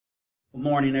Good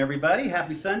morning, everybody.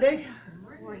 Happy Sunday.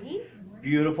 Morning.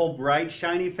 Beautiful, bright,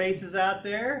 shiny faces out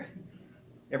there.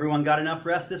 Everyone got enough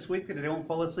rest this week that they don't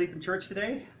fall asleep in church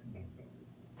today?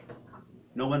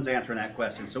 No one's answering that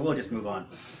question, so we'll just move on.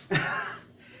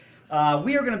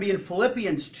 We are going to be in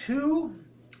Philippians 2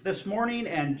 this morning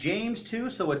and James 2,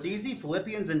 so it's easy.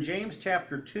 Philippians and James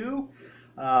chapter 2.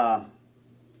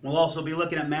 We'll also be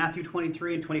looking at Matthew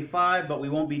 23 and 25, but we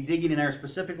won't be digging in there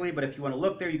specifically. But if you want to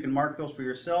look there, you can mark those for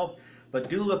yourself. But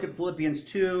do look at Philippians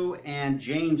 2 and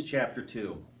James chapter 2.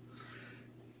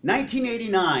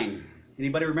 1989.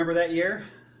 Anybody remember that year?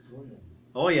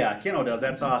 Oh yeah, Keno does.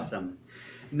 That's awesome.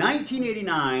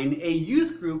 1989, a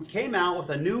youth group came out with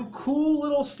a new cool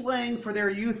little slang for their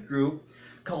youth group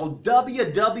called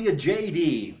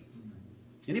WWJD.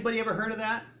 Anybody ever heard of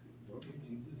that?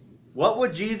 What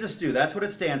would Jesus do? That's what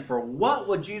it stands for. What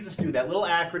would Jesus do? That little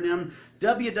acronym,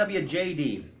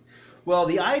 WWJD. Well,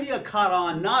 the idea caught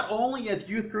on not only at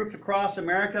youth groups across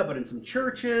America, but in some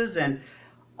churches, and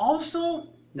also,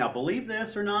 now believe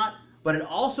this or not, but it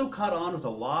also caught on with a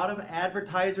lot of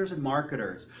advertisers and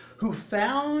marketers who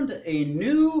found a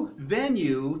new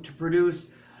venue to produce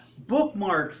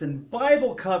bookmarks and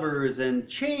Bible covers and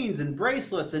chains and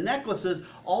bracelets and necklaces,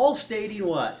 all stating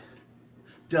what?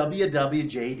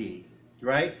 WWJD,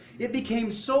 right? It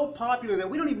became so popular that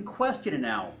we don't even question it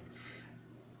now.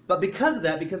 But because of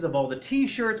that, because of all the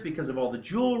t-shirts, because of all the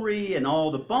jewelry and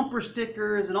all the bumper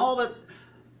stickers and all the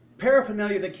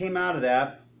paraphernalia that came out of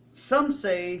that, some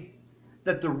say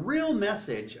that the real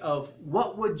message of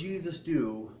what would Jesus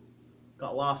do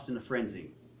got lost in a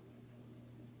frenzy.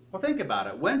 Well, think about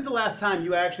it. When's the last time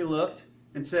you actually looked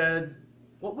and said,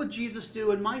 what would Jesus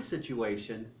do in my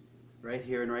situation right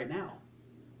here and right now?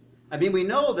 I mean, we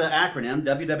know the acronym,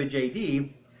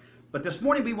 WWJD, but this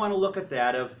morning we want to look at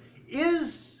that of,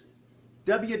 is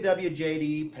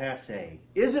WWJD passé?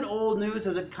 Is it old news?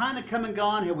 Has it kind of come and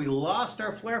gone? Have we lost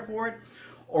our flair for it?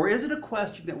 Or is it a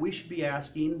question that we should be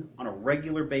asking on a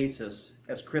regular basis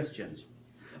as Christians?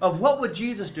 Of what would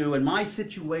Jesus do in my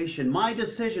situation, my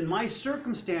decision, my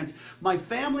circumstance, my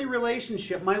family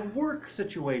relationship, my work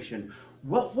situation?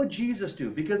 What would Jesus do?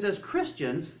 Because as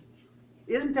Christians,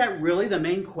 isn't that really the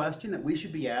main question that we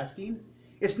should be asking?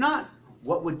 It's not,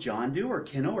 what would John do, or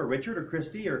Keno, or Richard, or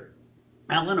Christy, or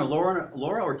Alan, or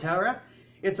Laura, or Tara?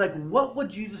 It's like, what would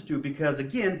Jesus do? Because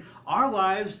again, our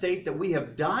lives state that we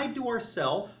have died to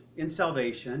ourselves in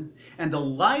salvation, and the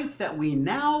life that we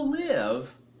now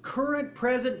live, current,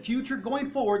 present, future, going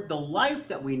forward, the life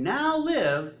that we now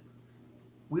live,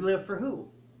 we live for who?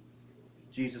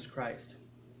 Jesus Christ.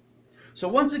 So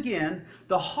once again,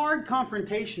 the hard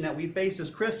confrontation that we face as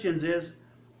Christians is,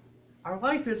 our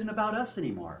life isn't about us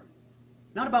anymore.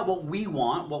 Not about what we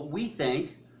want, what we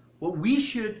think, what we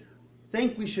should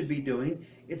think we should be doing.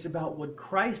 It's about what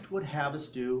Christ would have us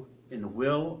do in the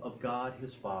will of God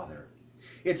his Father.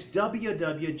 It's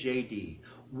WWJD.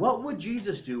 What would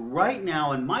Jesus do right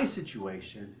now in my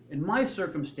situation, in my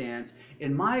circumstance,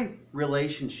 in my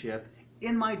relationship,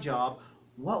 in my job?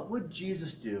 What would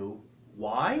Jesus do?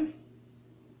 Why?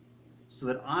 So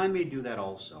that I may do that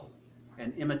also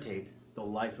and imitate the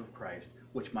life of Christ,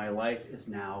 which my life is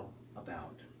now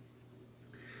about.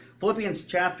 Philippians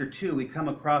chapter 2, we come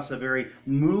across a very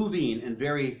moving and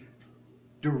very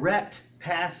direct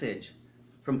passage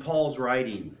from Paul's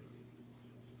writing.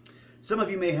 Some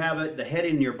of you may have it, the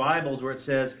heading in your Bibles where it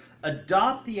says,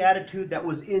 adopt the attitude that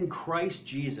was in Christ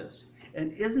Jesus.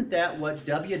 And isn't that what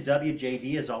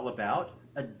WWJD is all about?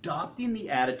 Adopting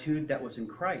the attitude that was in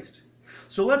Christ.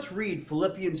 So let's read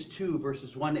Philippians 2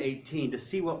 verses 1 to 18 to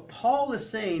see what Paul is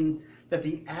saying that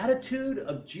the attitude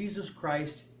of Jesus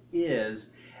Christ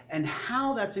is and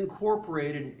how that's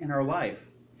incorporated in our life.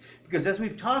 Because as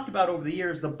we've talked about over the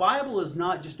years, the Bible is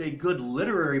not just a good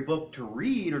literary book to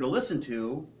read or to listen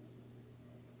to.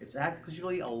 It's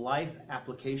actually a life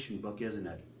application book, isn't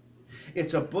it?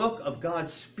 It's a book of God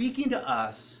speaking to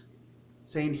us,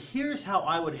 saying, here's how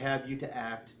I would have you to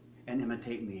act and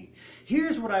imitate me.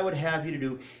 Here's what I would have you to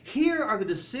do. Here are the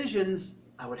decisions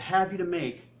I would have you to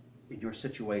make in your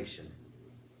situation.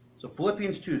 So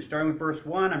Philippians 2, starting with verse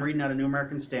 1, I'm reading out a New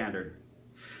American Standard.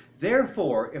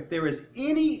 Therefore, if there is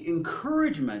any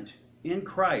encouragement in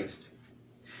Christ,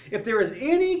 if there is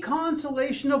any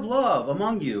consolation of love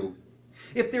among you,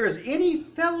 if there is any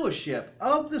fellowship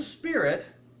of the Spirit,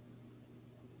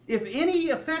 if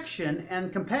any affection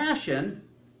and compassion,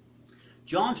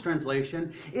 John's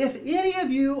translation, if any of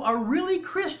you are really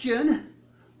Christian,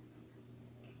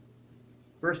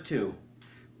 verse 2,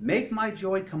 make my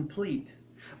joy complete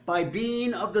by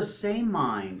being of the same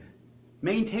mind,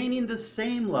 maintaining the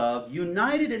same love,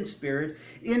 united in spirit,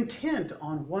 intent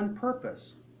on one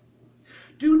purpose.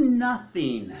 Do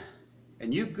nothing.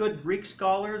 And you good Greek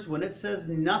scholars, when it says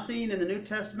nothing in the New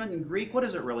Testament in Greek, what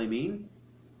does it really mean?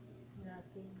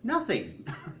 Nothing.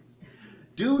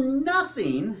 Do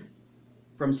nothing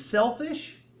from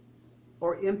selfish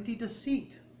or empty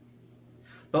deceit,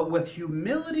 but with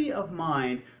humility of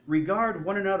mind regard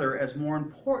one another as more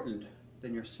important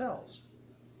than yourselves.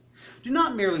 Do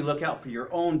not merely look out for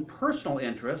your own personal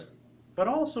interest, but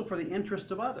also for the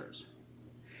interest of others.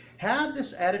 Have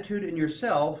this attitude in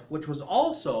yourself, which was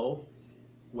also,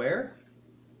 where?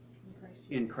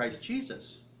 In Christ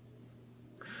Jesus,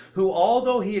 who,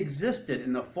 although he existed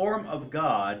in the form of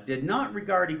God, did not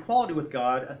regard equality with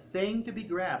God a thing to be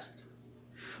grasped,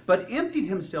 but emptied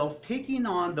himself, taking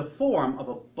on the form of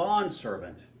a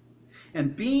bondservant,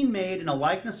 and being made in a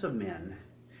likeness of men,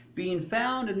 being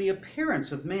found in the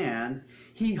appearance of man,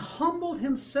 he humbled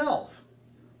himself.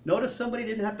 Notice somebody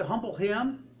didn't have to humble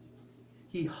him.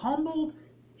 He humbled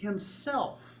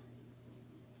himself.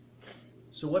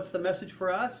 So what's the message for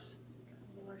us?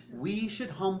 We should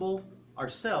humble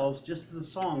ourselves, just as the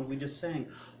song we just sang.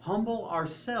 Humble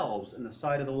ourselves in the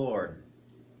sight of the Lord.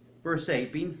 Verse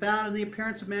 8, being found in the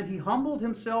appearance of man, he humbled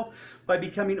himself by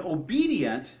becoming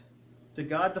obedient to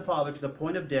God the Father to the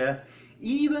point of death,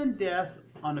 even death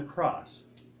on the cross.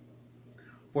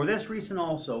 For this reason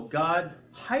also, God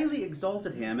highly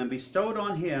exalted him and bestowed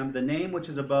on him the name which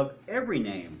is above every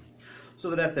name, so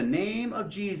that at the name of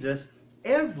Jesus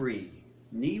every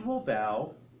knee will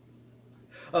bow,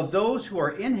 of those who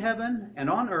are in heaven and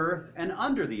on earth and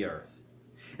under the earth,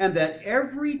 and that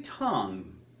every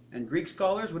tongue, and Greek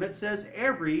scholars, when it says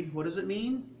every, what does it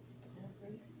mean?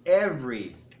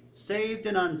 Every, saved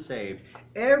and unsaved,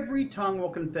 every tongue will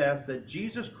confess that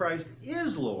Jesus Christ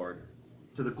is Lord,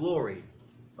 to the glory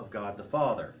of God the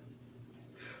Father.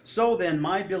 So then,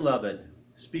 my beloved,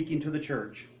 speaking to the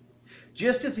church,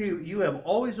 just as you have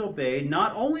always obeyed,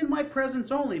 not only in my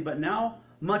presence only, but now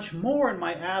much more in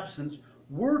my absence,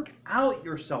 work out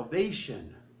your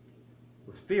salvation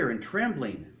with fear and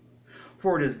trembling.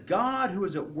 For it is God who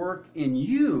is at work in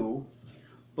you,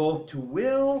 both to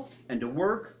will and to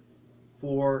work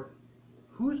for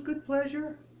whose good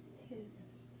pleasure? His.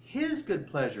 His good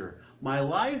pleasure. My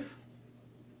life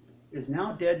is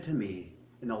now dead to me,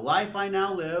 and the life I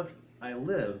now live, I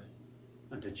live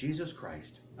unto Jesus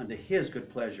Christ, unto his good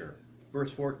pleasure.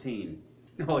 Verse 14.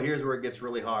 Oh, here's where it gets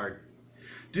really hard.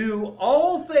 Do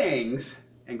all things,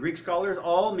 and Greek scholars,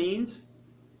 all means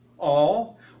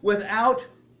all, without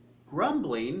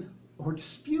grumbling or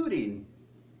disputing.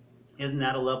 Isn't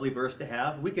that a lovely verse to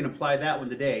have? We can apply that one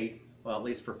today, well, at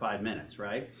least for 5 minutes,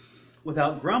 right?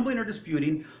 Without grumbling or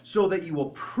disputing, so that you will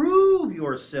prove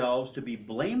yourselves to be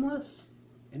blameless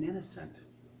and innocent,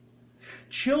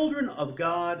 children of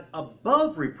God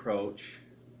above reproach,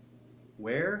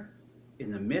 where?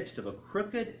 In the midst of a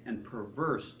crooked and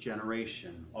perverse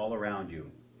generation all around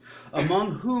you,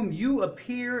 among whom you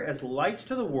appear as lights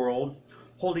to the world,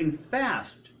 holding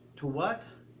fast to what?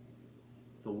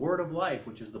 The word of life,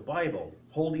 which is the Bible,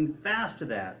 holding fast to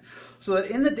that, so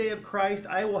that in the day of Christ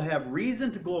I will have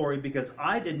reason to glory, because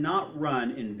I did not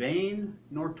run in vain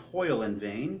nor toil in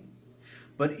vain.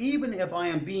 But even if I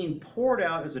am being poured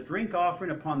out as a drink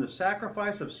offering upon the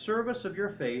sacrifice of service of your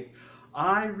faith,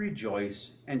 I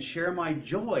rejoice and share my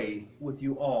joy with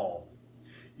you all.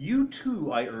 You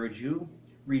too, I urge you,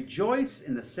 rejoice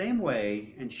in the same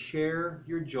way and share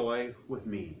your joy with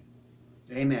me.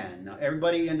 Amen. Now,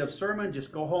 everybody, end of sermon,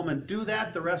 just go home and do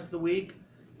that the rest of the week,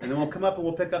 and then we'll come up and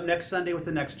we'll pick up next Sunday with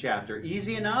the next chapter.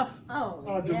 Easy enough?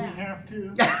 Do we have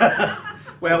to?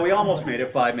 Well, we almost made it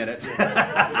 5 minutes.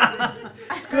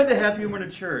 It's good to have humor in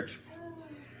a church.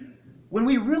 When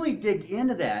we really dig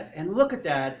into that and look at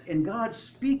that, and God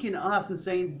speaking to us and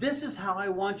saying, this is how I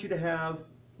want you to have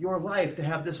your life, to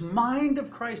have this mind of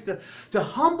Christ, to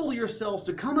humble yourselves,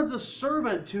 to come as a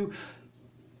servant, to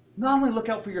not only look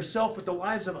out for yourself, but the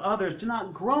lives of others, to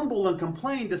not grumble and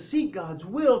complain, to seek God's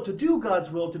will, to do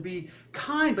God's will, to be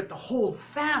kind, but to hold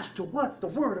fast to what the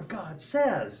Word of God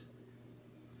says.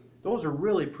 Those are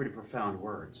really pretty profound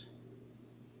words.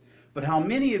 But how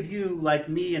many of you, like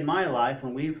me in my life,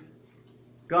 when we've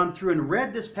gone through and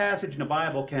read this passage in the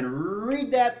Bible, can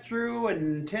read that through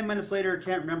and 10 minutes later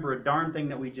can't remember a darn thing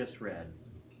that we just read?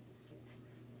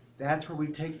 That's where we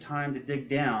take time to dig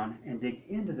down and dig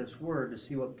into this word to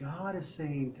see what God is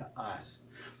saying to us.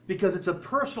 Because it's a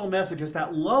personal message. It's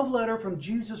that love letter from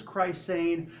Jesus Christ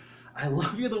saying, I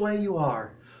love you the way you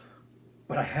are,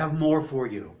 but I have more for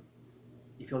you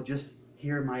if you'll just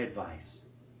hear my advice.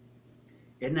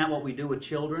 Isn't that what we do with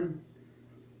children?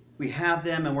 We have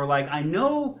them and we're like, I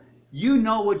know you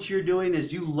know what you're doing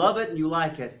is you love it and you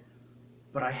like it,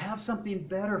 But I have something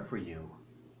better for you.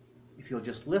 If you'll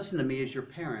just listen to me as your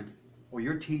parent or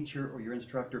your teacher or your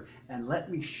instructor and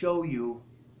let me show you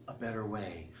a better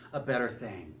way, a better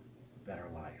thing, a better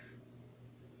life.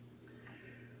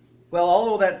 Well,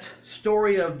 although that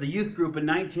story of the youth group in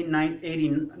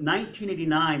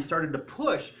 1989 started the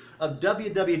push of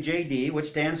WWJD, which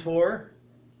stands for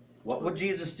What Would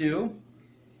Jesus Do?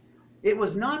 It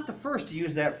was not the first to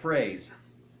use that phrase.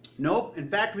 Nope. In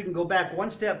fact, we can go back one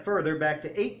step further, back to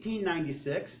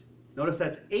 1896. Notice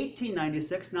that's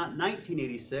 1896, not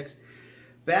 1986.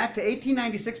 Back to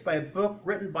 1896 by a book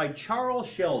written by Charles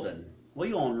Sheldon. Well,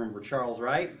 you all remember Charles,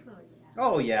 right?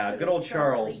 Oh, yeah. Good old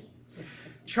Charles.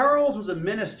 Charles was a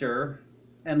minister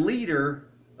and leader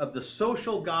of the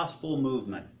social gospel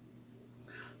movement.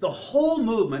 The whole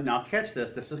movement, now catch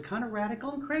this is kind of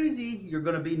radical and crazy. You're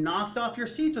going to be knocked off your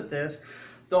seats with this.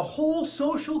 The whole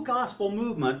social gospel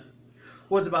movement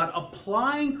was about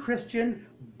applying Christian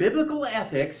biblical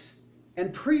ethics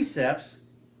and precepts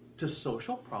to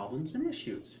social problems and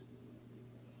issues.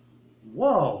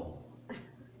 Whoa!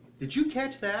 Did you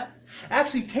catch that?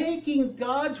 Actually taking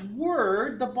God's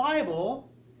Word, the Bible,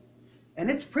 and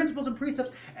its principles and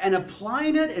precepts, and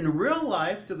applying it in real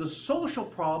life to the social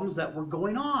problems that were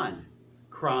going on.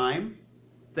 Crime,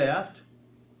 theft,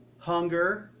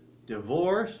 hunger,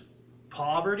 divorce,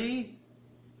 poverty.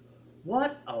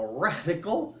 What a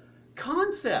radical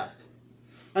concept.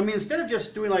 I mean, instead of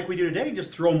just doing like we do today,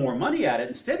 just throw more money at it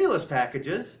and stimulus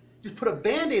packages, just put a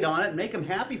Band-Aid on it and make them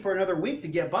happy for another week to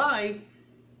get by,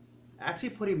 actually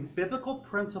putting biblical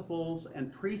principles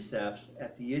and precepts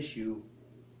at the issue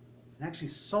and actually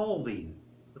solving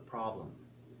the problem.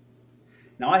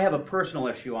 Now, I have a personal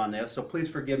issue on this, so please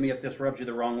forgive me if this rubs you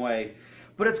the wrong way,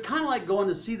 but it's kind of like going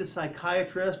to see the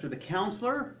psychiatrist or the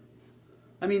counselor.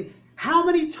 I mean, how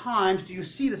many times do you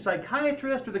see the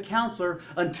psychiatrist or the counselor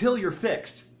until you're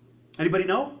fixed? Anybody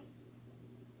know?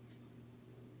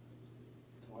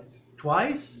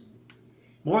 Twice?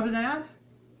 More than that?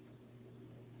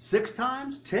 6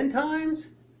 times? 10 times?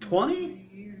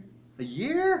 20? A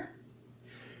year?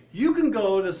 You can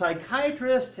go to the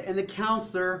psychiatrist and the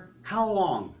counselor how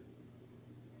long?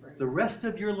 The rest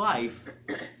of your life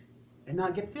and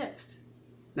not get fixed.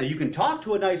 Now, you can talk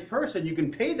to a nice person, you can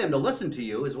pay them to listen to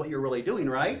you, is what you're really doing,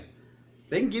 right?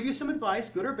 They can give you some advice,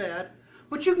 good or bad,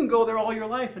 but you can go there all your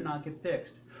life and not get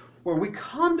fixed. Where we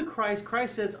come to Christ,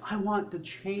 Christ says, I want to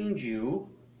change you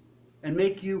and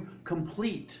make you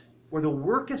complete, where the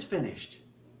work is finished,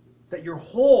 that you're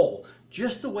whole,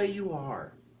 just the way you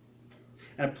are.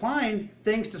 And applying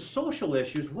things to social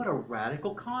issues, what a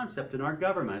radical concept in our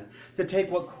government, to take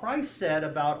what Christ said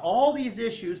about all these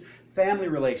issues, family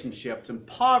relationships and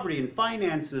poverty and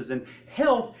finances and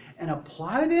health, and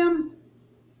apply them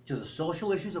to the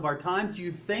social issues of our time. Do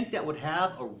you think that would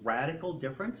have a radical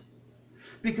difference?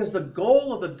 Because the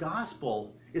goal of the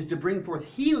gospel is to bring forth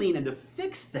healing and to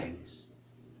fix things,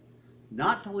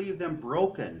 not to leave them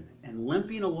broken and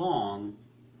limping along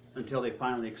until they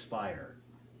finally expire,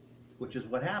 which is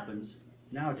what happens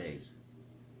nowadays.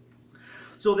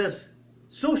 So this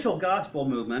social gospel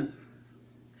movement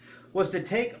was to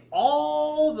take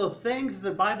all the things that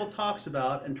the Bible talks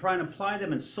about and try and apply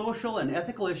them in social and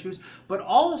ethical issues, but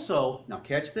also, now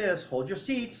catch this, hold your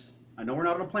seats. I know we're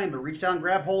not on a plane, but reach down,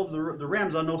 grab hold of the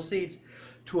rims on those seats,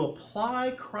 to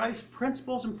apply Christ's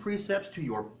principles and precepts to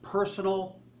your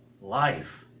personal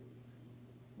life.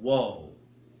 Whoa.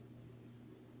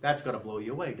 That's got to blow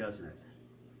you away, doesn't it?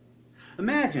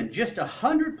 Imagine, just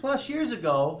 100+ years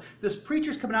ago, this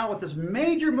preacher's coming out with this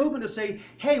major movement to say,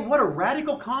 hey, what a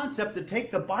radical concept to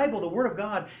take the Bible, the Word of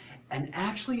God, and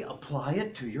actually apply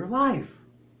it to your life.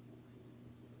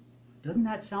 Doesn't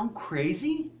that sound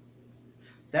crazy?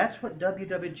 That's what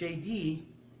WWJD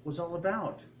was all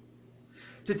about.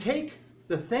 To take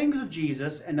the things of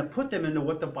Jesus and to put them into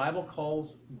what the Bible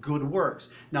calls good works.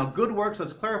 Now, good works,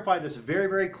 let's clarify this very,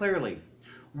 very clearly.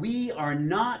 We are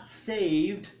not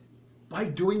saved by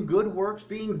doing good works,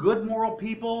 being good moral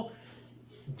people,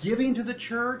 giving to the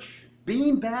church,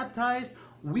 being baptized.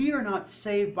 We are not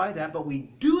saved by that, but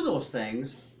we do those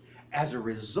things as a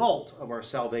result of our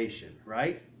salvation,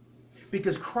 right?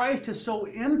 Because Christ has so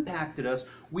impacted us,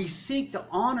 we seek to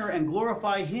honor and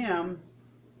glorify Him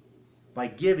by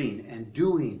giving and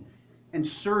doing and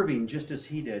serving just as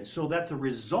He did. So that's a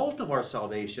result of our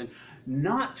salvation,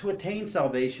 not to attain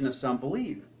salvation as some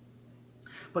believe.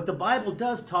 But the Bible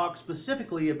does talk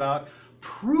specifically about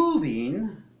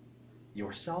proving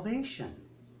your salvation,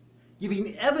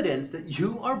 giving evidence that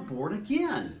you are born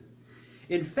again.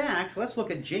 In fact, let's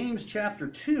look at James chapter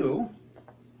 2.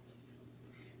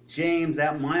 James,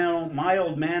 that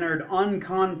mild-mannered,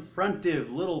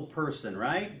 unconfrontive little person,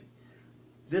 right?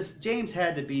 This James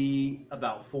had to be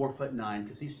about 4'9"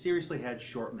 because he seriously had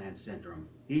short man syndrome.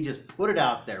 He just put it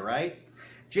out there, right?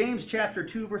 James chapter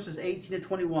 2 verses 18 to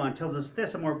 21 tells us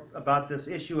this and more about this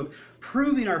issue of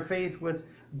proving our faith with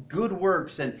good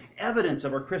works and evidence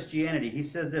of our Christianity. He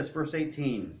says this, verse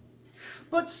 18.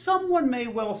 But someone may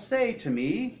well say to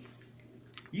me,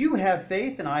 you have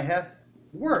faith and I have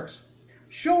works.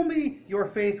 Show me your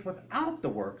faith without the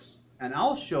works, and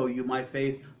I'll show you my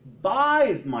faith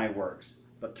by my works.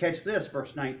 But catch this,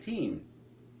 verse 19.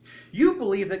 You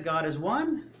believe that God is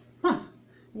one?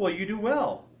 Well, you do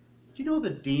well. Do you know the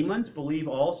demons believe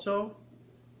also?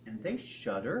 And they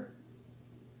shudder.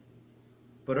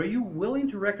 But are you willing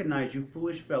to recognize, you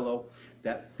foolish fellow,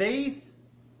 that faith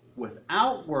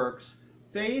without works,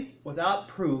 faith without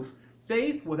proof,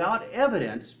 faith without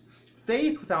evidence,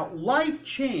 faith without life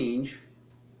change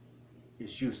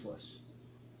is useless?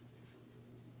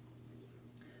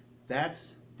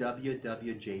 That's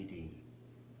WWJD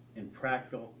in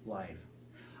practical life.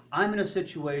 I'm in a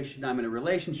situation, I'm in a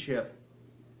relationship,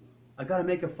 I got to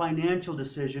make a financial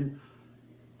decision.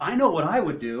 I know what I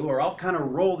would do, or I'll kind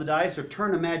of roll the dice or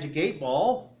turn a magic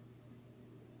 8-ball.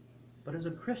 But as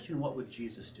a Christian, what would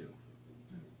Jesus do?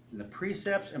 In the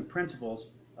precepts and principles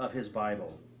of his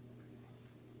Bible.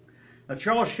 Now,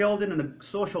 Charles Sheldon and the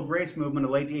social grace movement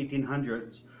of the late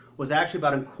 1800s was actually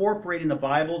about incorporating the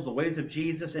Bibles, the ways of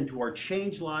Jesus, into our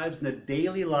changed lives in the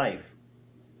daily life.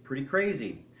 Pretty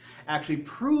crazy. Actually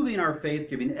proving our faith,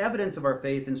 giving evidence of our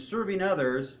faith, and serving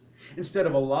others, instead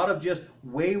of a lot of just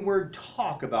wayward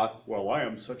talk about, well, I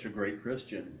am such a great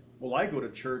Christian. Well, I go to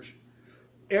church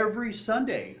every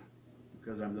Sunday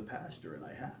because I'm the pastor and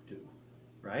I have to,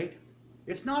 right?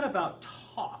 It's not about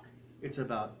talk, it's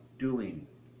about doing.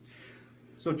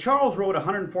 So Charles wrote a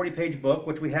 140-page book,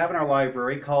 which we have in our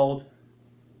library, called,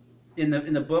 in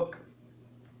the book,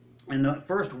 and the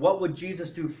first "What Would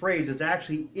Jesus Do" phrase is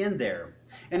actually in there.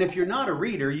 And if you're not a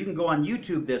reader, you can go on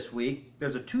YouTube this week.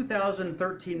 There's a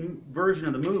 2013 version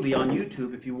of the movie on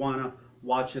YouTube if you want to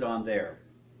watch it on there.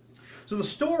 So the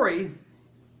story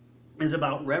is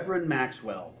about Reverend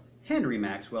Maxwell, Henry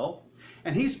Maxwell,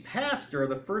 and he's pastor of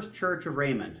the First Church of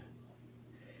Raymond.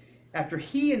 After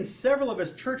he and several of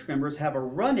his church members have a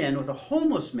run-in with a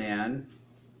homeless man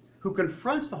who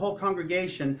confronts the whole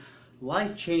congregation,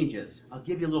 life changes. I'll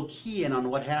give you a little key in on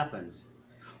what happens.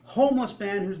 Homeless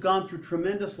man who's gone through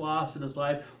tremendous loss in his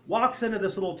life walks into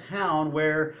this little town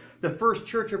where the First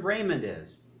Church of Raymond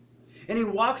is. And he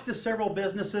walks to several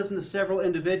businesses and to several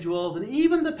individuals and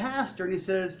even the pastor, and he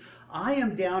says, I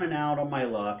am down and out on my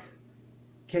luck.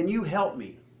 Can you help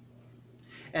me?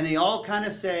 And they all kind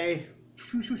of say,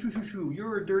 shoo, shoo, shoo, shoo, shoo.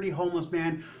 You're a dirty homeless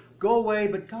man. Go away,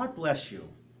 but God bless you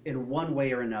in one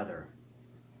way or another.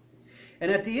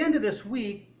 And at the end of this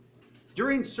week,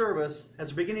 during service,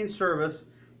 as a beginning service,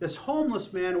 this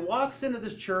homeless man walks into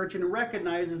this church and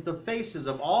recognizes the faces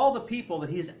of all the people that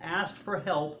he's asked for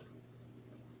help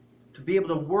to be able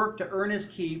to work to earn his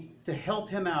keep, to help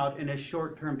him out in his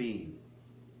short-term being.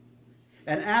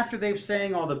 And after they've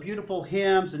sang all the beautiful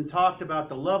hymns and talked about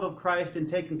the love of Christ and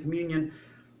taken communion,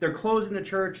 they're closing the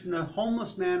church, and the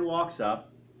homeless man walks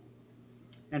up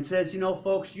and says, you know,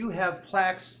 folks, you have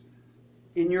plaques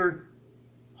in your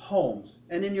homes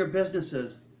and in your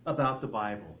businesses about the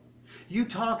Bible. You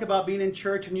talk about being in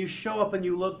church and you show up and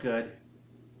you look good,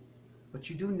 but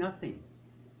you do nothing.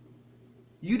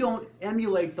 You don't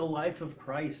emulate the life of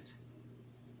Christ.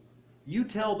 You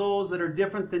tell those that are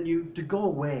different than you to go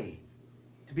away,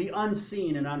 to be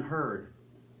unseen and unheard.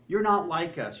 You're not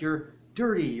like us. You're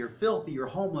dirty, you're filthy, you're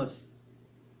homeless,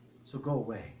 so go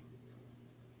away.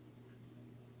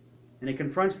 And he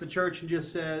confronts the church and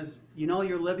just says, you know,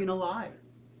 you're living a lie.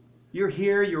 You're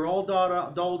here, you're all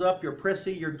dolled up, you're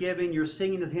prissy, you're giving, you're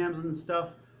singing the hymns and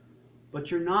stuff,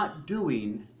 but you're not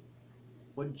doing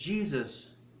what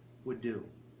Jesus would do.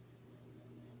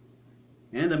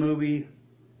 In the movie,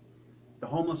 the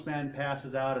homeless man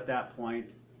passes out at that point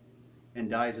and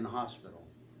dies in the hospital.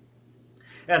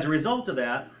 As a result of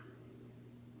that,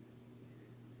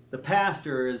 the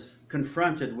pastor is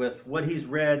confronted with what he's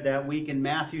read that week in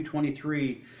Matthew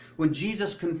 23, when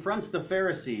Jesus confronts the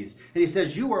Pharisees, and he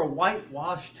says, you are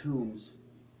whitewashed tombs.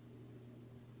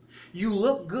 You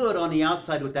look good on the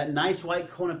outside with that nice white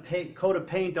coat of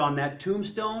paint on that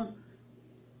tombstone,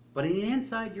 but in the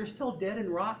inside, you're still dead and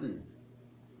rotten.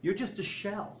 You're just a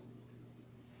shell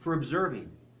for observing,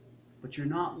 but you're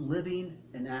not living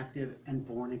and active and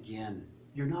born again.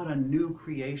 You're not a new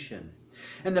creation.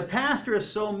 And the pastor is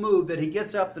so moved that he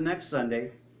gets up the next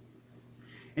Sunday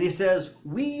And he says,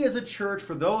 we as a church,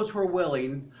 for those who are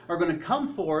willing, are going to come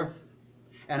forth,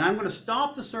 and I'm going to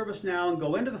stop the service now and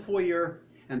go into the foyer,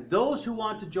 and those who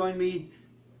want to join me,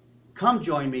 come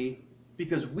join me,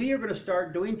 because we are going to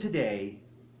start doing today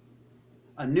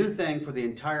a new thing for the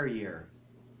entire year.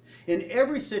 In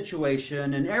every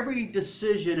situation, in every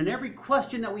decision, in every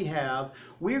question that we have,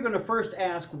 we are going to first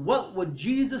ask, what would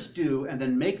Jesus do? And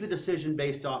then make the decision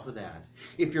based off of that.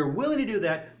 If you're willing to do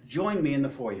that, join me in the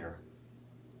foyer.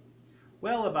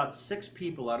 Well, about 6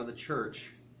 people out of the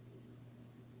church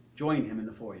join him in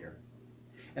the foyer.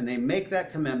 And they make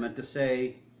that commitment to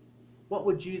say, what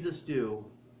would Jesus do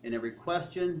in every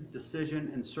question,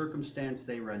 decision, and circumstance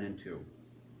they run into?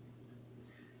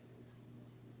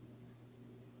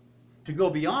 To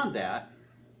go beyond that,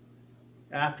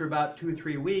 after about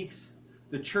 2-3 weeks,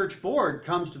 the church board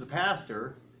comes to the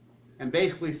pastor and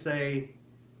basically say,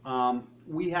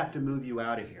 we have to move you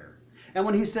out of here. And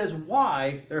when he says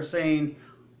why, they're saying,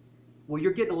 well,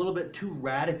 you're getting a little bit too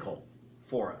radical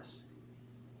for us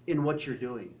in what you're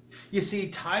doing. You see,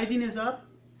 tithing is up,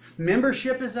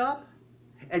 membership is up,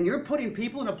 and you're putting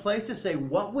people in a place to say,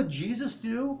 what would Jesus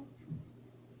do?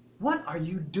 What are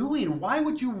you doing? Why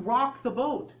would you rock the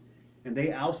boat? And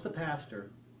they oust the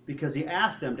pastor because he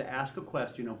asked them to ask a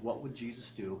question of what would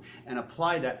Jesus do and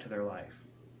apply that to their life.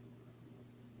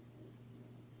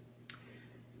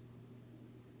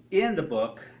 In the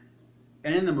book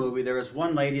and in the movie, there is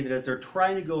one lady that as they're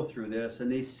trying to go through this,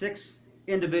 and these 6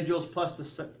 individuals plus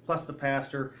the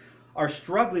pastor are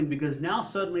struggling because now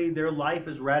suddenly their life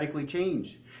is radically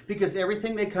changed. Because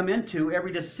everything they come into,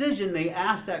 every decision, they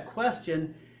ask that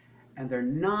question, and they're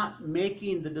not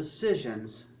making the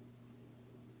decisions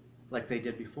like they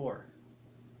did before.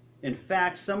 In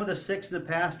fact, some of the 6 and the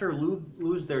pastor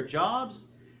lose their jobs.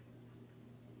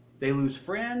 They lose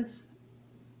friends.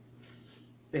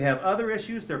 They have other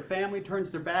issues. Their family turns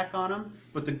their back on them.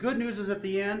 But the good news is at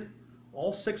the end,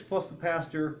 all 6 plus the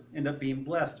pastor end up being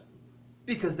blessed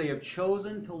because they have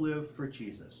chosen to live for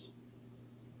Jesus.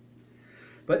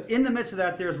 But in the midst of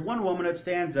that, there's one woman that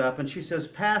stands up and she says,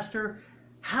 Pastor,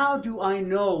 how do I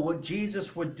know what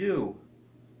Jesus would do?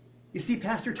 You see,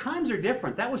 Pastor, times are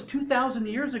different. That was 2,000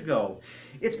 years ago.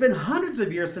 It's been hundreds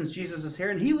of years since Jesus is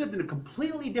here, and he lived in a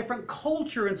completely different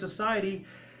culture and society.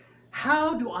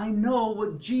 How do I know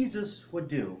what Jesus would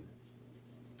do?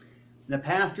 And the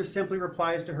pastor simply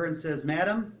replies to her and says,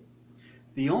 Madam,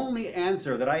 the only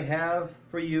answer that I have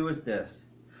for you is this: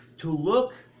 to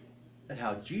look at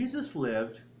how Jesus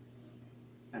lived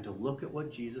and to look at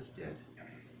what Jesus did,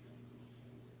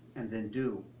 and then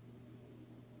do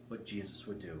what Jesus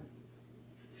would do.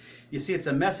 You see, it's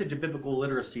a message of biblical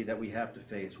literacy that we have to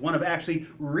face. One of actually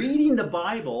reading the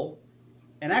Bible,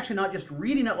 and actually not just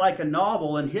reading it like a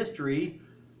novel in history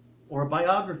or a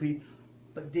biography,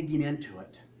 but digging into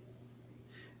it.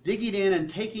 Digging in and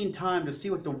taking time to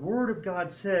see what the Word of God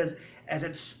says as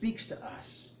it speaks to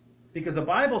us. Because the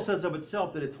Bible says of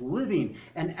itself that it's living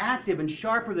and active and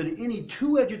sharper than any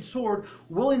two-edged sword,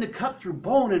 willing to cut through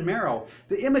bone and marrow.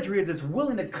 The imagery is it's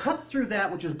willing to cut through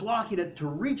that which is blocking it to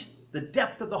reach the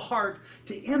depth of the heart,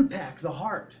 to impact the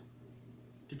heart,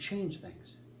 to change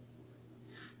things.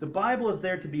 The Bible is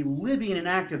there to be living and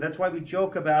active. That's why we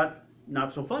joke about,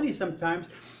 not so funny sometimes,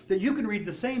 that you can read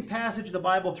the same passage of the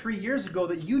Bible 3 years ago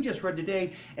that you just read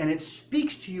today, and it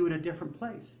speaks to you in a different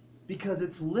place. Because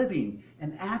it's living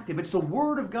and active. It's the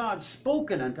Word of God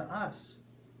spoken unto us.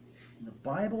 And the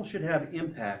Bible should have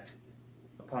impact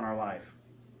upon our life.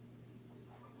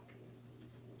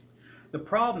 The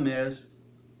problem is,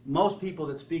 most people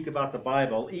that speak about the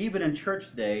Bible, even in church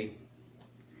today,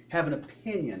 have an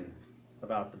opinion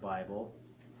about the Bible.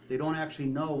 They don't actually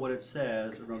know what it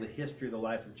says or know the history of the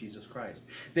life of Jesus Christ.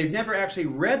 They've never actually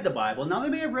read the Bible. Now, they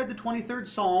may have read the 23rd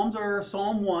Psalms or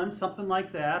Psalm 1, something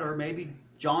like that, or maybe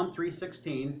John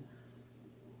 3:16,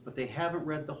 but they haven't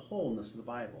read the wholeness of the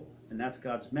Bible, and that's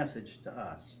God's message to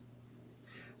us.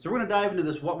 So we're going to dive into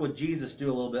this, what would Jesus do,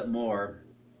 a little bit more.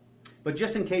 But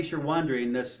just in case you're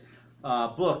wondering, this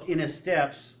book, In His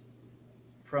Steps,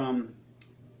 from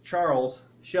Charles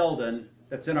Sheldon,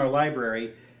 that's in our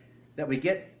library, that we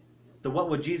get the what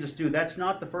would Jesus do, that's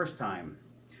not the first time.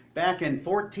 Back in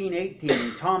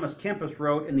 1418, Thomas Kempis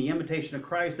wrote in The Imitation of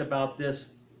Christ about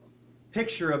this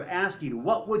picture of asking,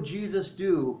 what would Jesus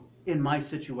do in my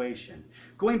situation?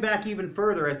 Going back even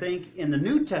further, I think in the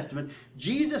New Testament,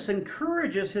 Jesus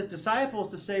encourages his disciples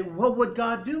to say, what would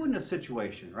God do in this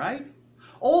situation, right?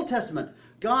 Old Testament,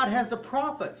 God has the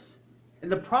prophets,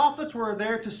 and the prophets were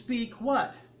there to speak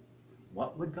what?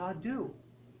 What would God do?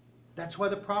 That's why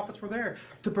the prophets were there,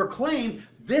 to proclaim,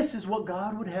 this is what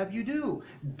God would have you do.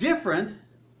 Different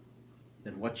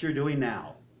than what you're doing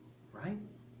now. right?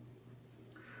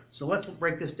 So let's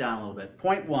break this down a little bit.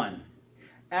 Point one,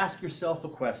 ask yourself a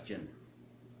question.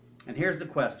 And here's the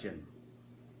question.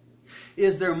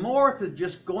 Is there more to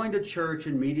just going to church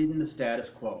and meeting the status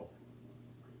quo?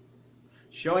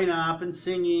 Showing up and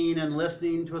singing and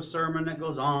listening to a sermon that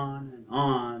goes on and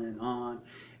on and on,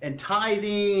 and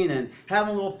tithing and having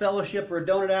a little fellowship or a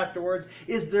donut afterwards.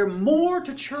 Is there more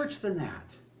to church than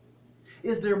that?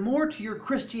 Is there more to your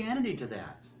Christianity to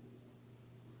that?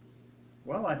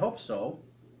 Well, I hope so.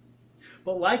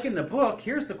 But like in the book,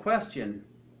 here's the question.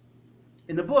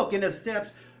 In the book, in its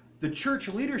steps, the church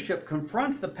leadership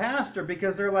confronts the pastor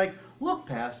because they're like, look,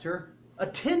 pastor,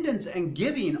 attendance and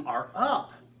giving are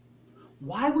up.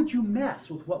 Why would you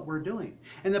mess with what we're doing?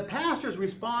 And the pastor's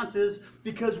response is,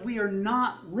 because we are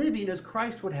not living as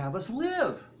Christ would have us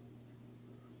live.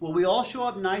 Well, we all show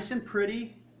up nice and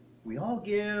pretty. We all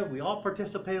give. We all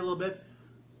participate a little bit.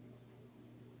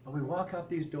 But we walk out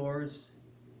these doors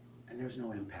and there's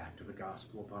no impact of the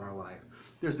gospel upon our life.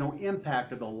 There's no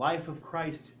impact of the life of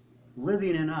Christ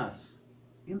living in us,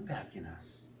 impacting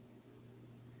us.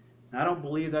 Now, I don't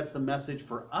believe that's the message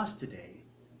for us today.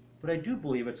 But I do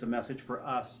believe it's a message for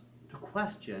us to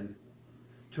question,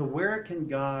 to where can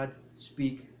God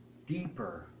speak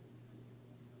deeper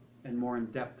and more in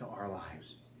depth to our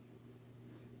lives?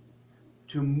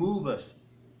 To move us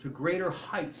to greater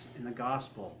heights in the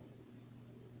gospel,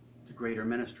 to greater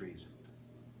ministries.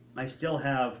 I still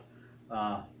have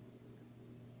the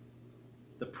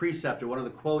precept, or one of the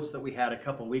quotes that we had a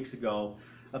couple weeks ago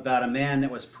about a man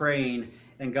that was praying,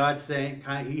 and God saying,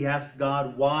 he asked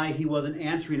God why he wasn't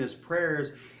answering his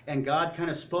prayers, and God kind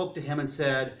of spoke to him and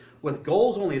said, with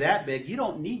goals only that big, you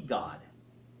don't need God.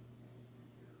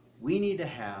 We need to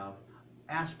have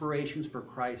aspirations for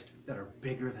Christ that are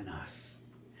bigger than us,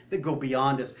 that go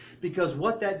beyond us, because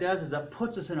what that does is that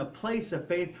puts us in a place of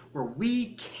faith where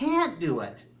we can't do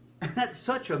it. And that's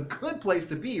such a good place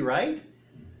to be, right?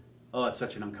 Oh, it's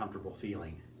such an uncomfortable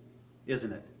feeling,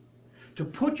 isn't it? To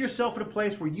put yourself in a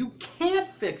place where you can't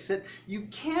fix it, you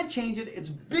can't change it, it's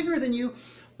bigger than you,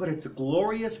 but it's a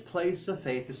glorious place of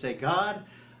faith to say, God,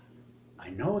 I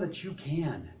know that you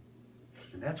can,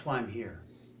 and that's why I'm here.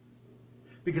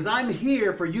 Because I'm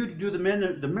here for you to do the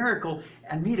miracle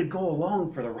and me to go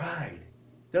along for the ride.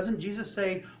 Doesn't Jesus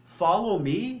say, follow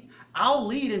me? I'll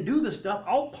lead and do the stuff.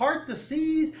 I'll part the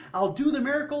seas. I'll do the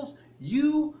miracles.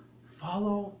 You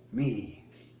follow me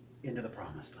into the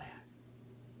promised land.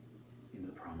 Into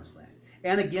the promised land.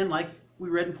 And again, like we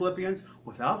read in Philippians,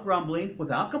 without grumbling,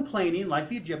 without complaining, like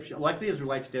the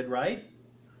Israelites did, right?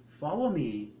 Follow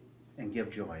me and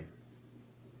give joy.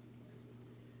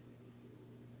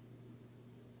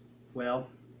 Well,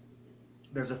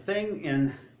 there's a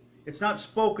thing it's not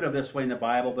spoken of this way in the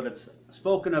Bible, but it's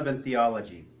spoken of in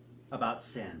theology about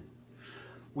sin.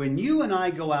 When you and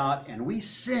I go out and we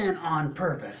sin on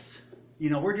purpose,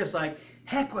 we're just like,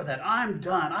 heck with it, I'm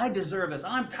done, I deserve this,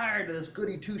 I'm tired of this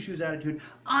goody two-shoes attitude,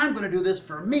 I'm going to do this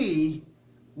for me.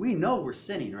 We know we're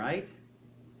sinning, right?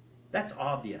 That's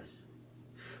obvious.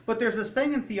 But there's this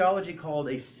thing in theology called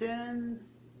a sin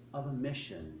of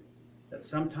omission that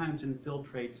sometimes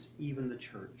infiltrates even the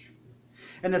church.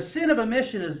 And the sin of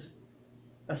omission is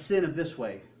a sin of this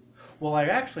way. Well, I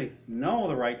actually know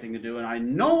the right thing to do, and I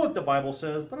know what the Bible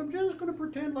says, but I'm just going to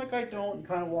pretend like I don't and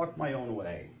kind of walk my own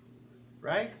way.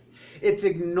 Right? It's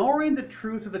ignoring the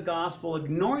truth of the gospel,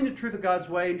 ignoring the truth of God's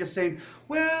way, and just saying,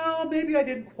 well, maybe I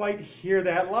didn't quite hear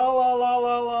that, la, la, la,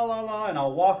 la, la, la, la, and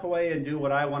I'll walk away and do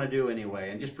what I want to do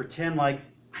anyway, and just pretend like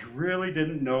I really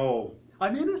didn't know.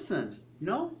 I'm innocent,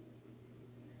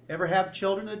 Ever have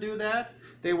children that do that?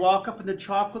 They walk up and the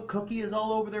chocolate cookie is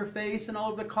all over their face and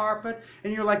all over the carpet,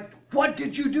 and you're like, what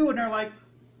did you do? And they're like,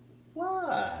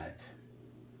 what?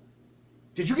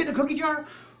 Did you get in the cookie jar?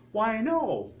 Why,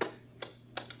 no.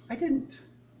 I didn't,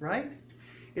 right?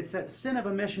 It's that sin of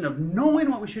omission, of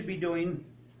knowing what we should be doing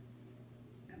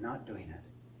and not doing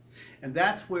it. And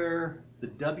that's where the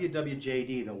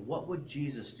WWJD, the what would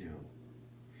Jesus do?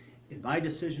 In my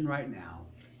decision right now,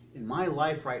 in my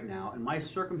life right now, in my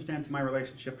circumstance, my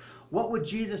relationship, what would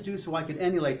Jesus do so I could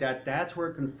emulate that? That's where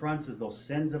it confronts us, those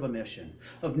sins of omission,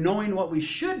 of knowing what we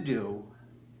should do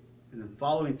and then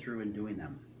following through and doing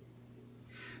them.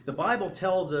 The Bible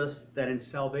tells us that in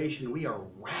salvation we are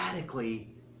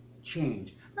radically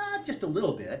changed. Not just a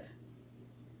little bit,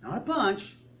 not a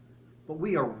bunch, but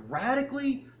we are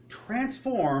radically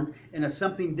transformed into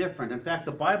something different. In fact,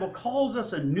 the Bible calls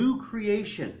us a new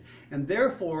creation. And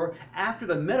therefore, after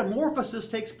the metamorphosis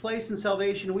takes place in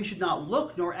salvation, we should not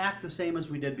look nor act the same as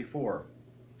we did before.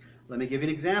 Let me give you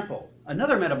an example.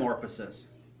 Another metamorphosis.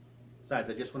 Besides,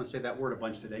 I just want to say that word a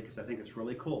bunch today because I think it's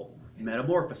really cool.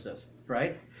 Metamorphosis,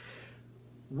 right?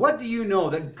 What do you know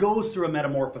that goes through a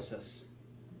metamorphosis?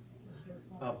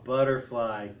 A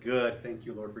butterfly. Good. Thank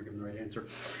you, Lord, for giving the right answer.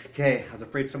 Okay, I was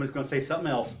afraid somebody's going to say something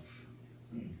else.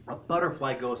 A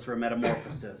butterfly goes through a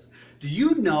metamorphosis. Do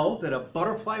you know that a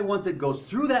butterfly, once it goes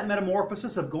through that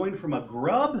metamorphosis of going from a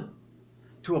grub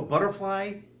to a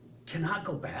butterfly, cannot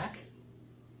go back?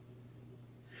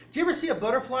 Do you ever see a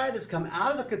butterfly that's come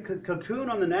out of the cocoon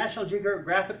on the National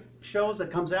Geographic shows that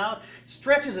comes out,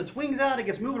 stretches its wings out, it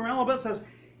gets moving around a little bit, says,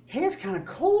 hey, it's kind of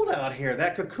cold out here.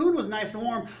 That cocoon was nice and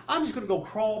warm. I'm just going to go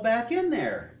crawl back in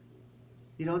there.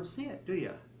 You don't see it, do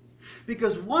you?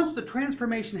 Because once the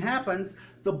transformation happens,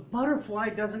 the butterfly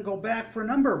doesn't go back for a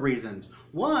number of reasons.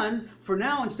 One, for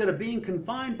now, instead of being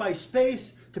confined by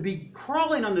space to be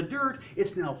crawling on the dirt,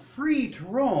 it's now free to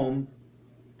roam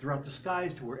throughout the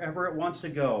skies to wherever it wants to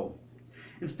go.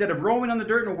 Instead of roaming on the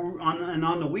dirt and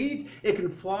on the weeds, it can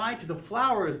fly to the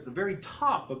flowers at the very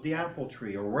top of the apple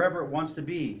tree or wherever it wants to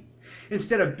be.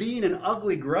 Instead of being an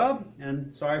ugly grub,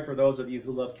 and sorry for those of you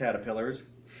who love caterpillars,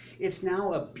 it's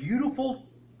now a beautiful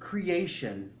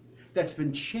creation that's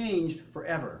been changed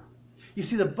forever. You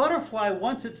see, the butterfly,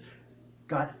 once it's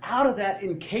got out of that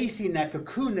encasing, that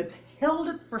cocoon that's held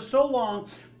it for so long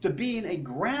to being a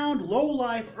ground,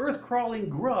 low-life, earth-crawling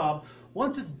grub,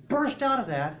 once it's burst out of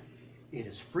that, it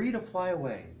is free to fly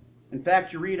away. In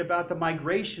fact, you read about the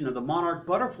migration of the monarch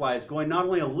butterflies going not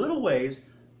only a little ways,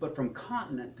 but from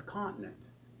continent to continent.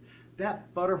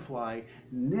 That butterfly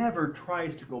never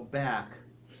tries to go back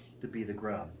to be the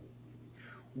grub.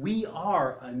 We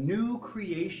are a new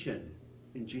creation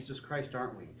in Jesus Christ,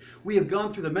 aren't we? We have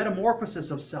gone through the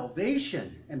metamorphosis of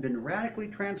salvation and been radically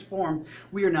transformed.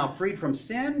 We are now freed from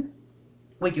sin.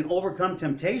 We can overcome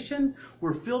temptation.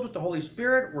 We're filled with the Holy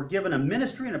Spirit. We're given a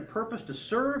ministry and a purpose to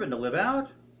serve and to live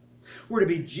out. We're to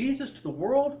be Jesus to the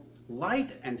world,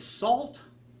 light and salt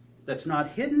that's not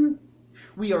hidden.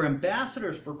 We are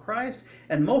ambassadors for Christ.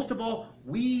 And most of all,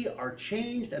 we are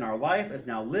changed and our life is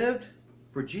now lived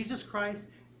for Jesus Christ.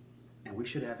 And we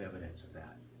should have evidence of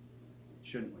that,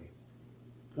 shouldn't we?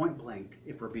 Point blank,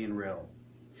 if we're being real.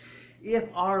 If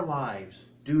our lives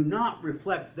do not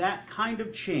reflect that kind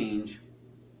of change,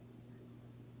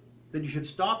 then you should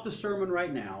stop the sermon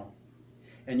right now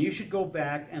and you should go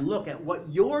back and look at what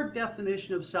your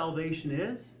definition of salvation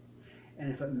is and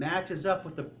if it matches up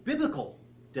with the biblical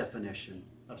definition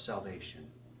of salvation.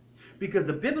 Because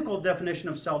the biblical definition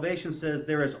of salvation says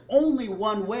there is only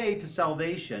one way to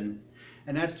salvation,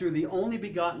 and that's through the only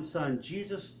begotten Son,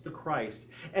 Jesus the Christ.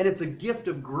 And it's a gift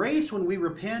of grace when we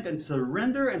repent and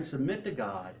surrender and submit to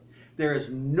God. There is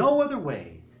no other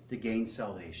way to gain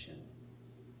salvation.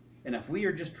 And if we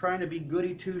are just trying to be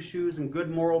goody two-shoes and good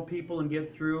moral people and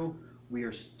get through, we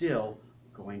are still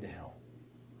going to hell.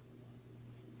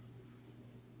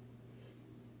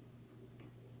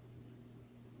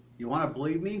 You want to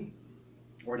believe me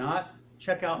or not?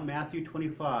 Check out Matthew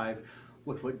 25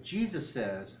 with what Jesus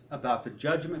says about the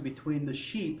judgment between the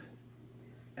sheep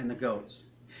and the goats.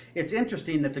 It's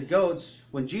interesting that the goats,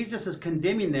 when Jesus is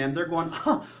condemning them, they're going,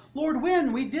 oh, Lord,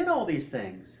 when? We did all these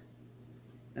things.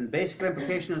 And the basic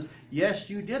implication is, yes,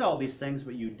 you did all these things,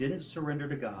 but you didn't surrender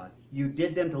to God. You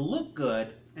did them to look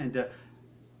good and to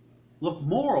look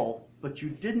moral, but you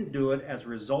didn't do it as a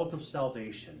result of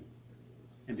salvation.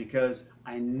 And because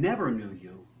I never knew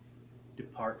you,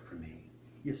 depart from me.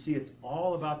 You see, it's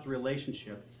all about the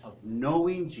relationship of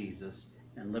knowing Jesus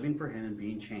and living for him and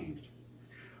being changed.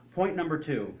 Point number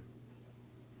 2.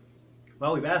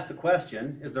 Well, we've asked the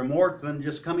question, is there more than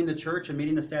just coming to church and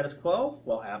meeting the status quo?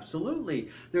 Well,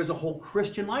 absolutely. There's a whole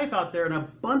Christian life out there, an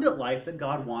abundant life that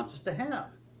God wants us to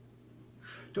have.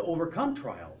 To overcome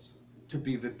trials, to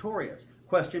be victorious.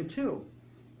 Question 2.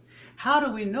 How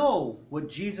do we know what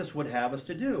Jesus would have us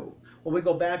to do? Well, we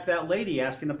go back to that lady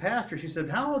asking the pastor. She said,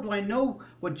 how do I know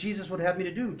what Jesus would have me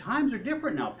to do? Times are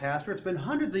different now, Pastor. It's been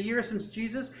hundreds of years since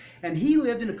Jesus, and he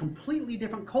lived in a completely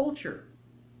different culture.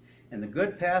 And the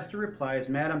good pastor replies,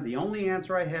 Madam, the only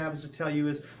answer I have is to tell you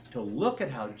is to look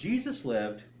at how Jesus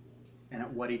lived and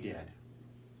at what he did.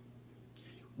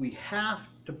 We have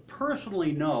to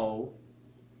personally know,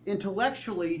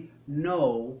 intellectually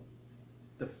know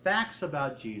the facts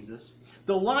about Jesus,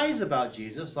 the lies about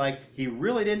Jesus, like he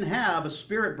really didn't have a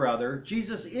spirit brother.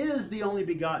 Jesus is the only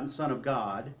begotten Son of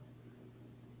God.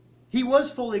 He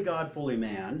was fully God, fully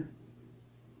man.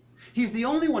 He's the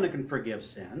only one who can forgive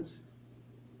sins.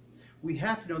 We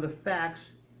have to know the facts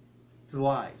to the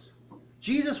lies.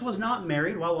 Jesus was not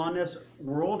married while on this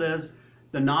world as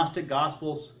the Gnostic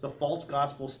Gospels, the false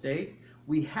gospel state.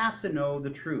 We have to know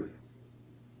the truth.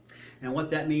 And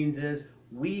what that means is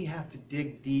we have to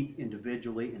dig deep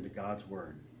individually into God's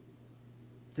Word.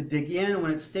 To dig in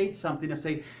when it states something and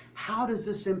say, how does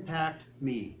this impact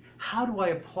me? How do I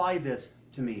apply this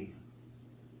to me?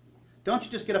 Don't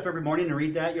you just get up every morning and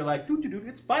read that? You're like,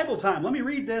 it's Bible time. Let me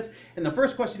read this. And the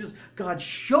first question is, God,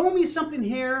 show me something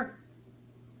here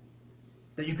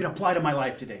that you can apply to my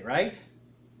life today, right?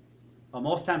 Well,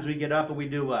 most times we get up and we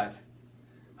do what?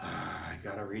 I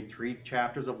got to read 3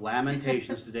 chapters of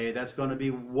Lamentations today. That's going to be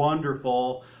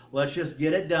wonderful. Let's just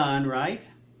get it done, right?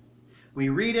 We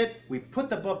read it, we put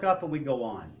the book up, and we go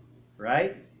on,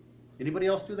 right? Anybody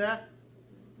else do that?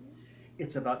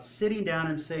 It's about sitting down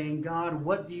and saying, God,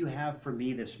 what do you have for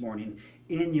me this morning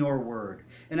in your word?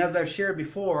 And as I've shared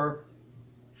before,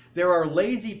 there are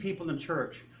lazy people in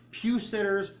church, pew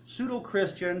sitters,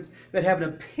 pseudo-Christians that have an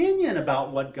opinion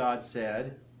about what God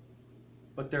said,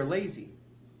 but they're lazy.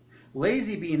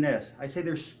 Lazy being this, I say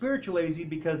they're spiritual lazy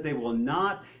because they will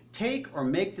not take or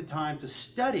make the time to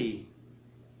study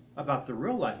about the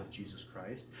real life of Jesus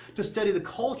Christ, to study the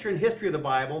culture and history of the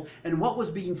Bible and what was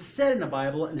being said in the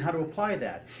Bible and how to apply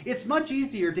that. It's much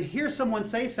easier to hear someone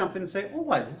say something and say,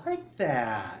 oh, I like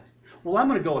that. Well, I'm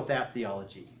going to go with that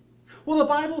theology. Well, the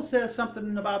Bible says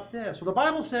something about this. Well, the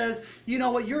Bible says, you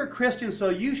know what, you're a Christian, so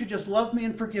you should just love me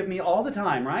and forgive me all the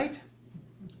time, right?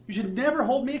 You should never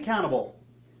hold me accountable.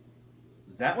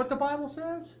 Is that what the Bible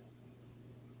says?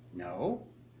 No.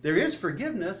 There is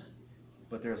forgiveness,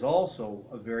 but there's also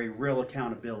a very real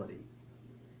accountability,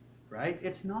 right?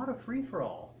 It's not a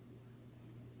free-for-all.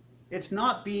 It's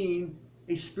not being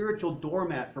a spiritual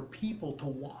doormat for people to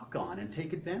walk on and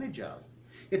take advantage of.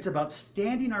 It's about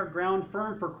standing our ground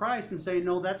firm for Christ and saying,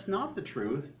 no, that's not the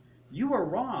truth. You are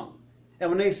wrong. And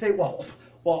when they say, well,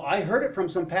 I heard it from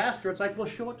some pastor, it's like, well,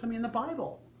 show it to me in the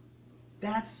Bible.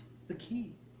 That's the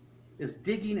key, is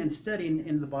digging and studying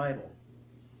in the Bible.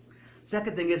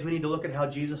 Second thing is we need to look at how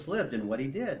Jesus lived and what he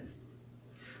did.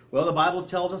 Well, the Bible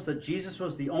tells us that Jesus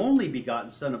was the only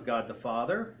begotten Son of God the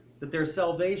Father, that there's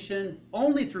salvation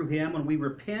only through him when we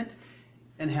repent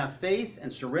and have faith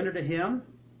and surrender to him,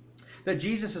 that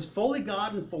Jesus is fully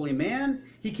God and fully man.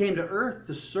 He came to earth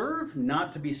to serve,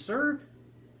 not to be served.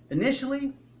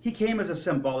 Initially, he came as a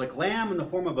symbolic lamb in the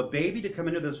form of a baby to come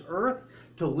into this earth,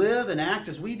 to live and act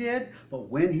as we did. But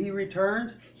when he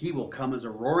returns, he will come as a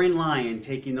roaring lion,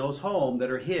 taking those home that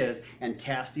are his and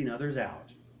casting others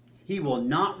out. He will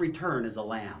not return as a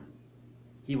lamb.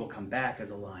 He will come back as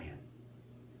a lion.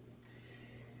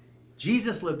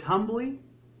 Jesus lived humbly,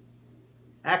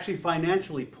 actually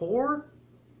financially poor,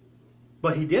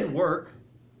 but he did work.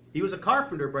 He was a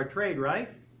carpenter by trade, right?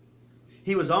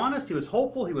 He was honest, he was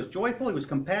hopeful, he was joyful, he was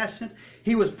compassionate.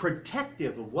 He was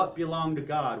protective of what belonged to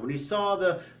God. When he saw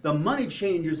the money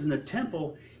changers in the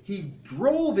temple, he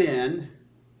drove in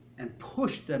and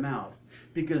pushed them out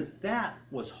because that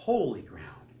was holy ground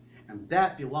and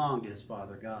that belonged to his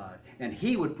Father God, and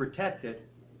he would protect it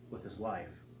with his life.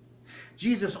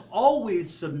 Jesus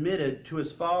always submitted to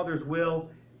his Father's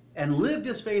will and lived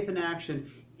his faith in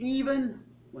action, even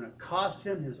when it cost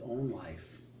him his own life.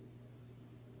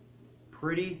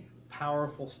 Pretty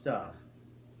powerful stuff.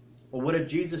 Well, what did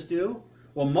Jesus do?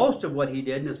 Well, most of what he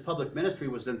did in his public ministry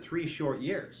was in 3 short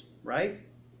years, right?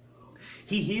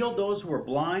 He healed those who were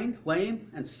blind,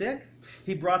 lame, and sick.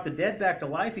 He brought the dead back to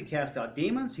life. He cast out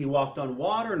demons. He walked on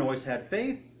water and always had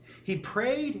faith. He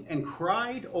prayed and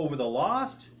cried over the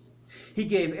lost. He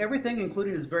gave everything,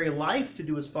 including his very life, to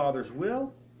do his Father's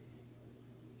will.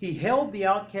 He held the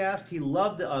outcast, he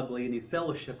loved the ugly, and he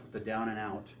fellowshiped with the down and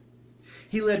out.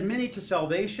 He led many to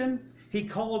salvation. He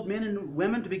called men and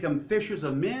women to become fishers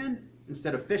of men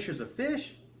instead of fishers of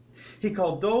fish. He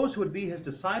called those who would be his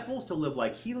disciples to live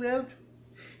like he lived.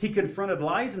 He confronted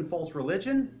lies and false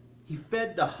religion. He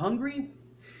fed the hungry.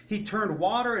 He turned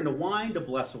water into wine to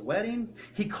bless a wedding.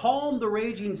 He calmed the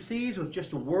raging seas with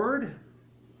just a word.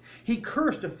 He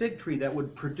cursed a fig tree that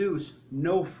would produce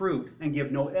no fruit and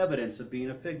give no evidence of being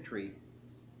a fig tree.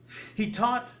 He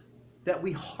taught that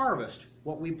we harvest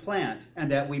what we plant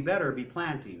and that we better be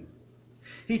planting.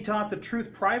 He taught the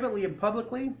truth privately and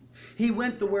publicly. He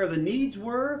went to where the needs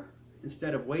were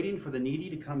instead of waiting for the needy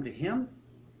to come to him.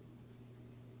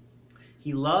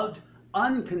 He loved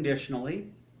unconditionally.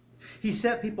 He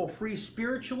set people free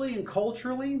spiritually and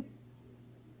culturally.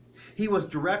 He was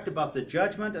direct about the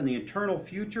judgment and the eternal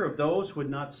future of those who would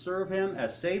not serve him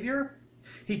as Savior.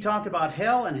 He talked about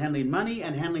hell and handling money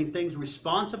and handling things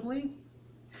responsibly.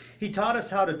 He taught us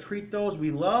how to treat those we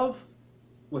love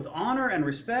with honor and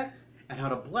respect and how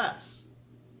to bless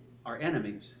our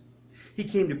enemies. He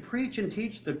came to preach and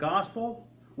teach the gospel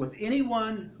with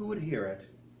anyone who would hear it,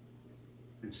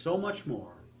 and so much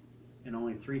more in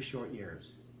only 3 short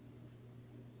years.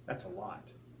 That's a lot.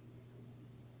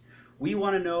 We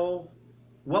want to know,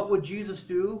 what would Jesus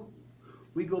do?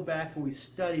 We go back and we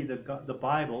study the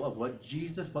Bible of what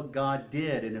God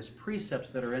did and his precepts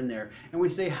that are in there. And we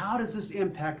say, how does this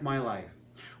impact my life?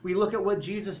 We look at what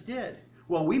Jesus did.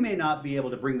 Well, we may not be able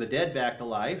to bring the dead back to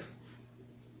life.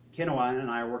 Ken and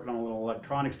I are working on a little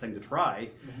electronics thing to try,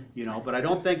 but I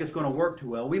don't think it's going to work too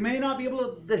well. We may not be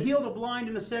able to heal the blind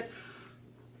and the sick,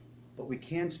 but we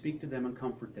can speak to them and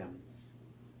comfort them.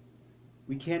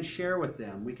 We can share with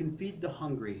them. We can feed the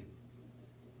hungry.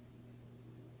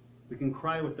 We can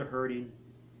cry with the hurting.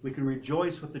 We can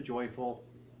rejoice with the joyful.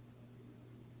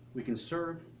 We can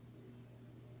serve.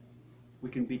 We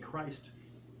can be Christ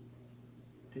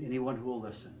to anyone who will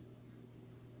listen.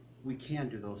 We can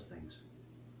do those things.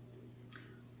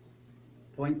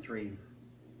 Point 3.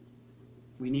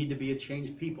 We need to be a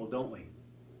changed people, don't we?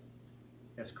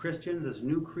 As Christians, as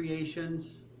new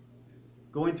creations,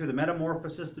 going through the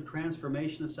metamorphosis, the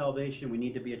transformation of salvation, we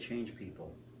need to be a changed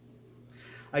people.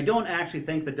 I don't actually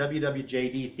think the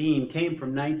WWJD theme came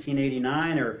from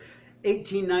 1989 or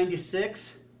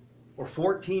 1896 or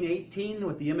 1418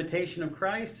 with the imitation of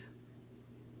Christ.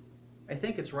 I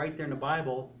think it's right there in the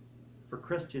Bible for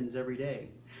Christians every day.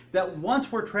 That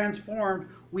once we're transformed,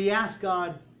 we ask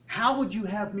God, how would you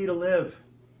have me to live?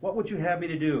 What would you have me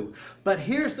to do? But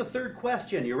here's the third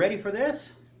question. You ready for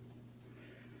this?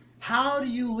 How do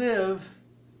you live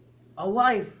a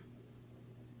life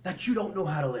that you don't know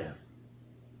how to live?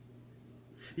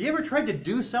 You ever tried to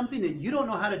do something that you don't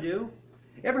know how to do?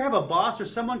 Ever have a boss or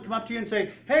someone come up to you and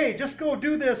say, hey, just go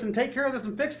do this and take care of this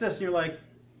and fix this? And you're like,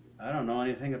 I don't know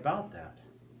anything about that.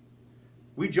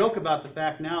 We joke about the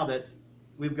fact now that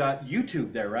we've got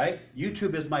YouTube there, right?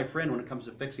 YouTube is my friend when it comes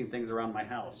to fixing things around my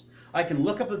house. I can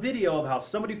look up a video of how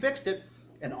somebody fixed it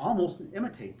and almost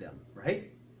imitate them, right?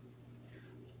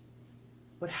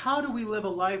 But how do we live a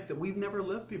life that we've never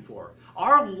lived before?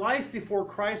 Our life before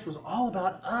Christ was all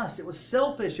about us. It was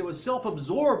selfish. It was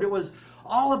self-absorbed. It was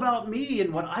all about me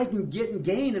and what I can get and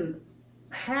gain and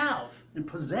have and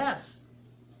possess.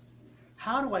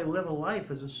 How do I live a life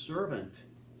as a servant?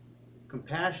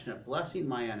 Compassionate, blessing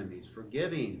my enemies,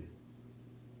 forgiving,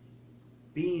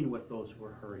 being with those who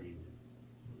are hurting,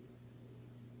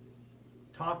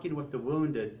 talking with the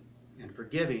wounded and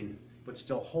forgiving, but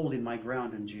still holding my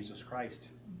ground in Jesus Christ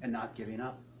and not giving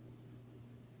up.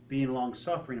 Being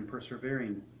long-suffering and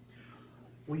persevering.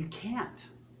 Well, you can't,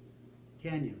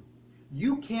 can you?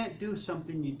 You can't do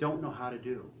something you don't know how to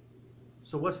do.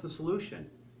 So what's the solution?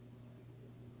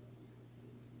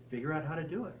 Figure out how to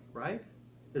do it, right?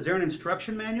 Is there an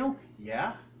instruction manual?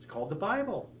 Yeah, it's called the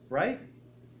Bible, right?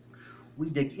 We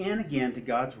dig in again to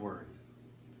God's Word.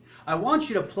 I want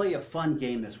you to play a fun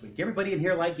game this week. Everybody in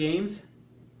here like games?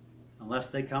 Unless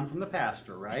they come from the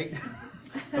pastor, right?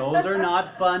 Those are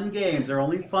not fun games. They're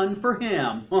only fun for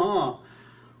him.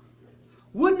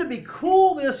 Wouldn't it be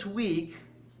cool this week?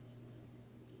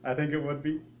 I think it would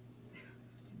be.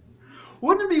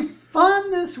 Wouldn't it be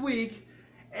fun this week,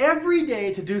 every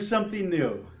day, to do something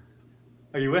new?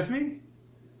 Are you with me?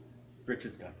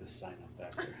 Richard's got this sign up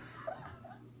back there.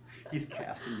 He's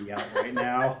casting me out right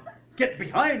now. Get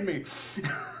behind me.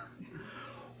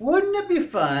 Wouldn't it be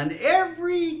fun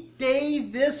every day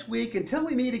this week until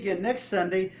we meet again next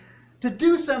Sunday to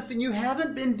do something you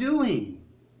haven't been doing?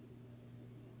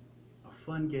 A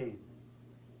fun game.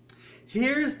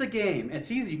 Here's the game.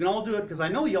 It's easy. You can all do it because I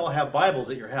know you all have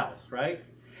Bibles at your house, right?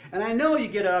 And I know you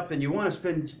get up and you want to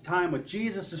spend time with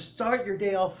Jesus to start your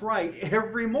day off right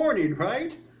every morning,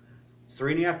 right? It's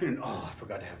 3 in the afternoon. Oh, I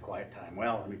forgot to have quiet time.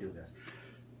 Well, let me do this.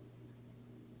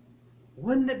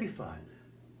 Wouldn't it be fun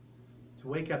to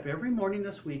wake up every morning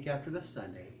this week after this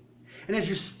Sunday, and as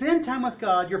you spend time with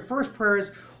God, your first prayer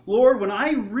is, Lord, when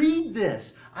I read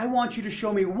this, I want you to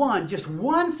show me just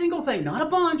one single thing, not a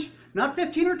bunch, not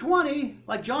 15 or 20,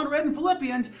 like John read in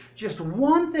Philippians, just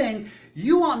one thing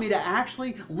you want me to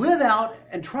actually live out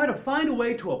and try to find a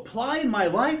way to apply in my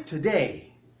life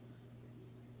today.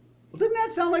 Well, didn't that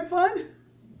sound like fun?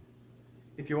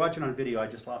 If you're watching on video, I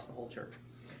just lost the whole church.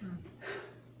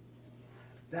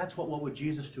 That's what would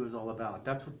Jesus do is all about.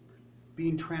 That's what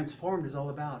being transformed is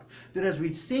all about. That as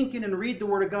we sink in and read the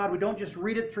Word of God, we don't just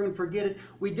read it through and forget it.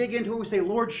 We dig into it, we say,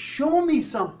 Lord, show me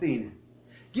something.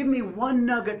 Give me one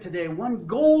nugget today, one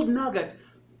gold nugget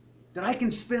that I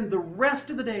can spend the rest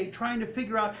of the day trying to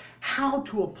figure out how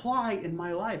to apply in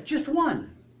my life. Just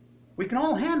one. We can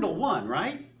all handle one,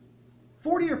 right?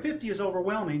 40 or 50 is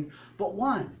overwhelming, but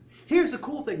one. Here's the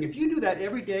cool thing. If you do that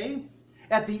every day,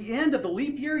 at the end of the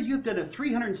leap year, you've done it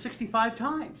 365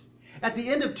 times. At the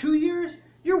end of 2 years,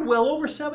 you're well over 7